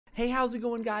Hey, how's it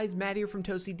going guys? Matt here from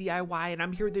Toasty DIY, and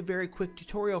I'm here with a very quick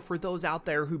tutorial for those out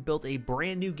there who built a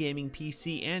brand new gaming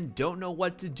PC and don't know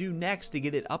what to do next to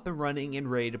get it up and running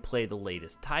and ready to play the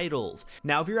latest titles.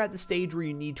 Now, if you're at the stage where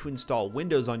you need to install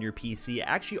Windows on your PC, I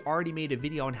actually already made a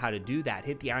video on how to do that.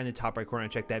 Hit the eye in the top right corner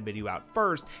and check that video out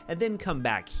first, and then come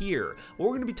back here. What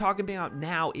we're going to be talking about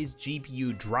now is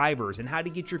GPU drivers and how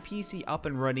to get your PC up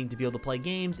and running to be able to play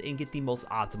games and get the most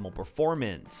optimal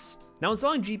performance. Now,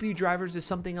 installing GPU drivers is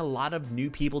something a lot of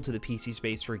new people to the PC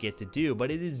space forget to do,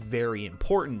 but it is very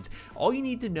important. All you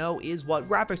need to know is what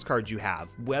graphics cards you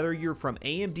have. Whether you're from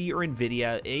AMD or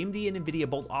NVIDIA, AMD and NVIDIA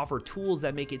both offer tools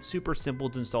that make it super simple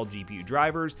to install GPU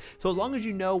drivers, so as long as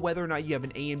you know whether or not you have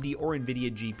an AMD or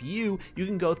NVIDIA GPU, you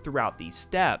can go throughout these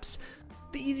steps.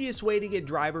 The easiest way to get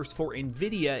drivers for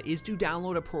NVIDIA is to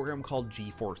download a program called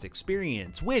GeForce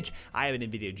Experience, which I have an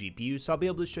NVIDIA GPU, so I'll be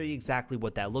able to show you exactly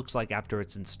what that looks like after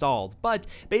it's installed. But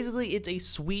basically, it's a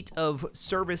suite of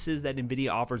services that NVIDIA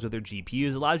offers with their GPUs.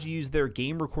 It allows you to use their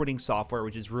game recording software,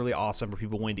 which is really awesome for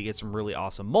people wanting to get some really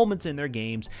awesome moments in their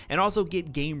games, and also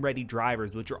get game-ready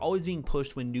drivers, which are always being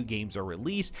pushed when new games are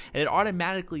released, and it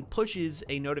automatically pushes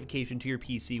a notification to your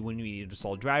PC when you need to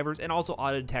install drivers, and also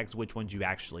auto-detects which ones you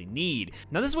actually need.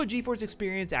 Now, this is what GeForce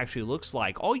Experience actually looks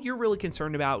like. All you're really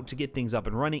concerned about to get things up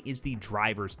and running is the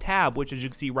drivers tab, which, as you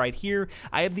can see right here,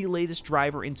 I have the latest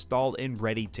driver installed and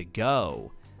ready to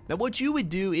go. Now, what you would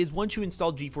do is once you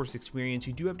install GeForce Experience,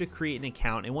 you do have to create an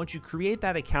account, and once you create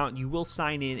that account, you will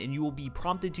sign in and you will be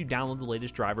prompted to download the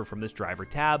latest driver from this driver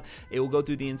tab. It will go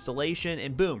through the installation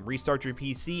and boom, restart your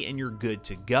PC and you're good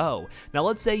to go. Now,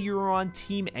 let's say you're on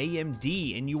Team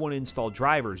AMD and you want to install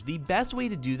drivers. The best way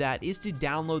to do that is to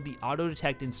download the Auto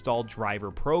Detect Install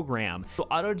Driver program. So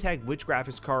auto detect which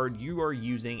graphics card you are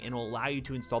using and will allow you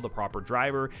to install the proper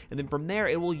driver, and then from there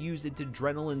it will use its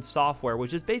Adrenaline software,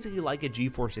 which is basically like a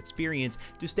GeForce Experience,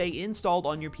 to stay installed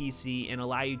on your PC and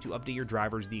allow you to update your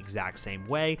drivers the exact same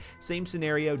way. Same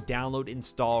scenario, download,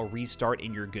 install, restart,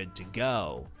 and you're good to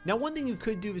go. Now, one thing you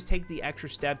could do is take the extra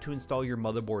step to install your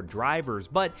motherboard drivers,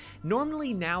 but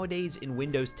normally nowadays in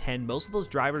Windows 10, most of those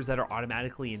drivers that are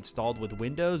automatically installed with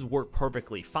Windows work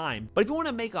perfectly fine. But if you want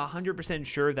to make 100%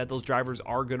 sure that those drivers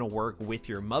are going to work with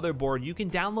your motherboard, you can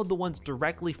download the ones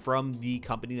directly from the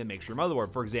company that makes your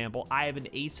motherboard. For example, I have an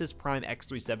Asus Prime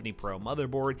X370 Pro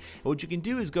motherboard. And what you can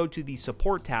do is go to the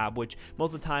support tab, which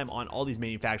most of the time on all these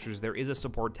manufacturers, there is a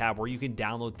support tab where you can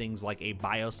download things like a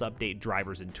BIOS update,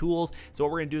 drivers, and tools. So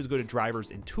what we're going to do is go to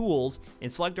drivers and tools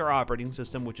and select our operating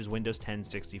system, which is Windows 10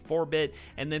 64-bit.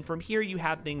 And then from here, you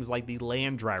have things like the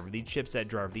LAN driver, the chipset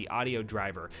driver, the audio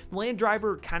driver. The LAN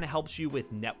driver kind of helps you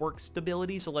with network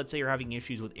stability. So let's say you're having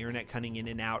issues with internet cutting in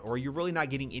and out, or you're really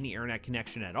not getting any internet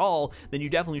connection at all, then you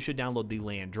definitely should download the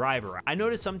LAN driver. I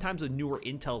noticed sometimes with newer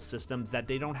Intel systems that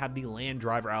they don't have the LAN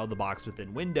driver out of the box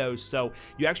within Windows, so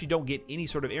you actually don't get any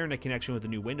sort of internet connection with the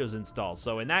new Windows install.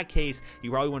 So in that case,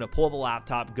 you probably want to pull up a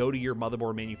laptop, go to your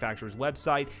motherboard manufacturer's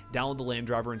website, download the LAN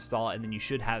driver, install it, and then you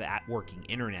should have working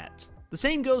internet. The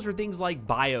same goes for things like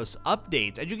BIOS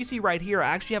updates. As you can see right here, I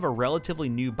actually have a relatively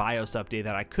new BIOS update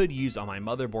that I could use on my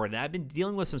motherboard, and I've been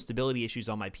dealing with some stability issues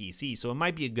on my PC, so it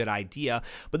might be a good idea.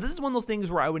 But this is one of those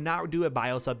things where I would not do a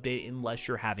BIOS update unless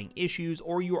you're having issues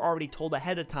or you were already told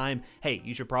ahead of time, hey,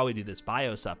 you should probably do this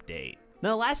BIOS update. Now,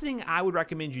 the last thing I would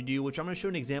recommend you do, which I'm going to show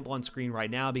an example on screen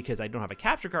right now because I don't have a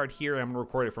capture card here and I'm going to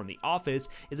record it from the office,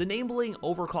 is enabling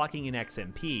overclocking in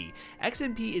XMP.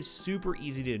 XMP is super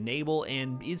easy to enable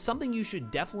and is something you should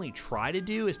definitely try to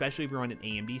do, especially if you're on an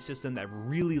AMD system that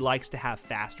really likes to have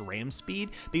fast RAM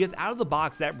speed, because out of the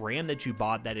box, that RAM that you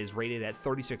bought that is rated at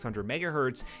 3600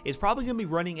 megahertz is probably going to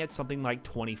be running at something like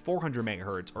 2400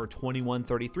 megahertz or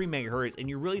 2133 megahertz, and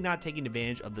you're really not taking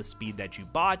advantage of the speed that you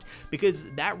bought because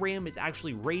that RAM is actually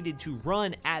rated to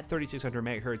run at 3600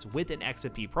 megahertz with an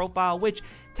XMP profile, which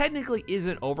technically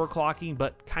isn't overclocking,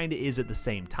 but kind of is at the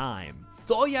same time.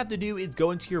 So all you have to do is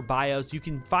go into your BIOS. You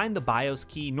can find the BIOS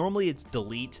key. Normally it's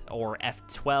delete or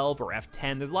F12 or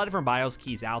F10. There's a lot of different BIOS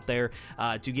keys out there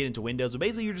to get into Windows. So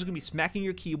basically you're just gonna be smacking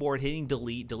your keyboard, hitting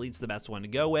delete. Delete's the best one to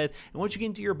go with. And once you get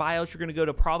into your BIOS, you're gonna go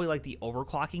to probably like the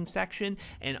overclocking section.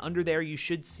 And under there, you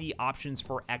should see options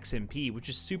for XMP, which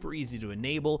is super easy to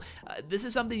enable. This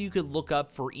is something you could look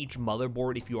up for each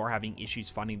motherboard if you are having issues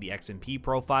finding the XMP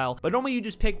profile. But normally you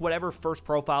just pick whatever first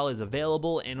profile is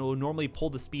available and it will normally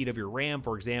pull the speed of your RAM RAM.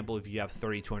 For example, if you have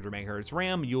 3200 megahertz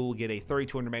RAM, you'll get a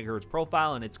 3200 megahertz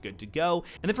profile and it's good to go.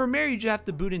 And then from there, you just have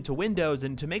to boot into Windows,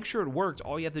 and to make sure it works,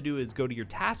 all you have to do is go to your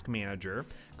task manager,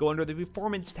 go under the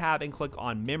performance tab and click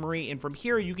on memory, and from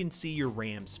here you can see your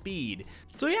RAM speed.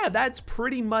 So yeah, that's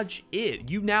pretty much it.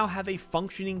 You now have a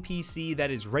functioning PC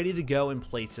that is ready to go and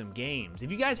play some games.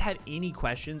 If you guys have any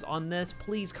questions on this,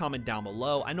 please comment down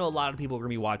below. I know a lot of people are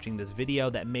going to be watching this video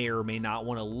that may or may not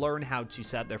want to learn how to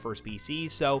set up their first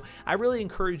PC, so I really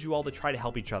encourage you all to try to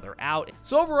help each other out.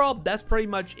 So overall, that's pretty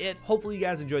much it. Hopefully you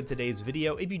guys enjoyed today's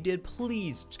video. If you did,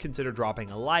 please consider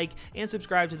dropping a like and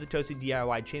subscribe to the Toasty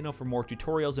DIY channel for more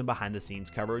tutorials and behind the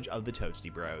scenes coverage of the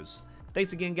Toasty Bros.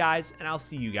 Thanks again, guys, and I'll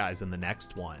see you guys in the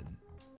next one.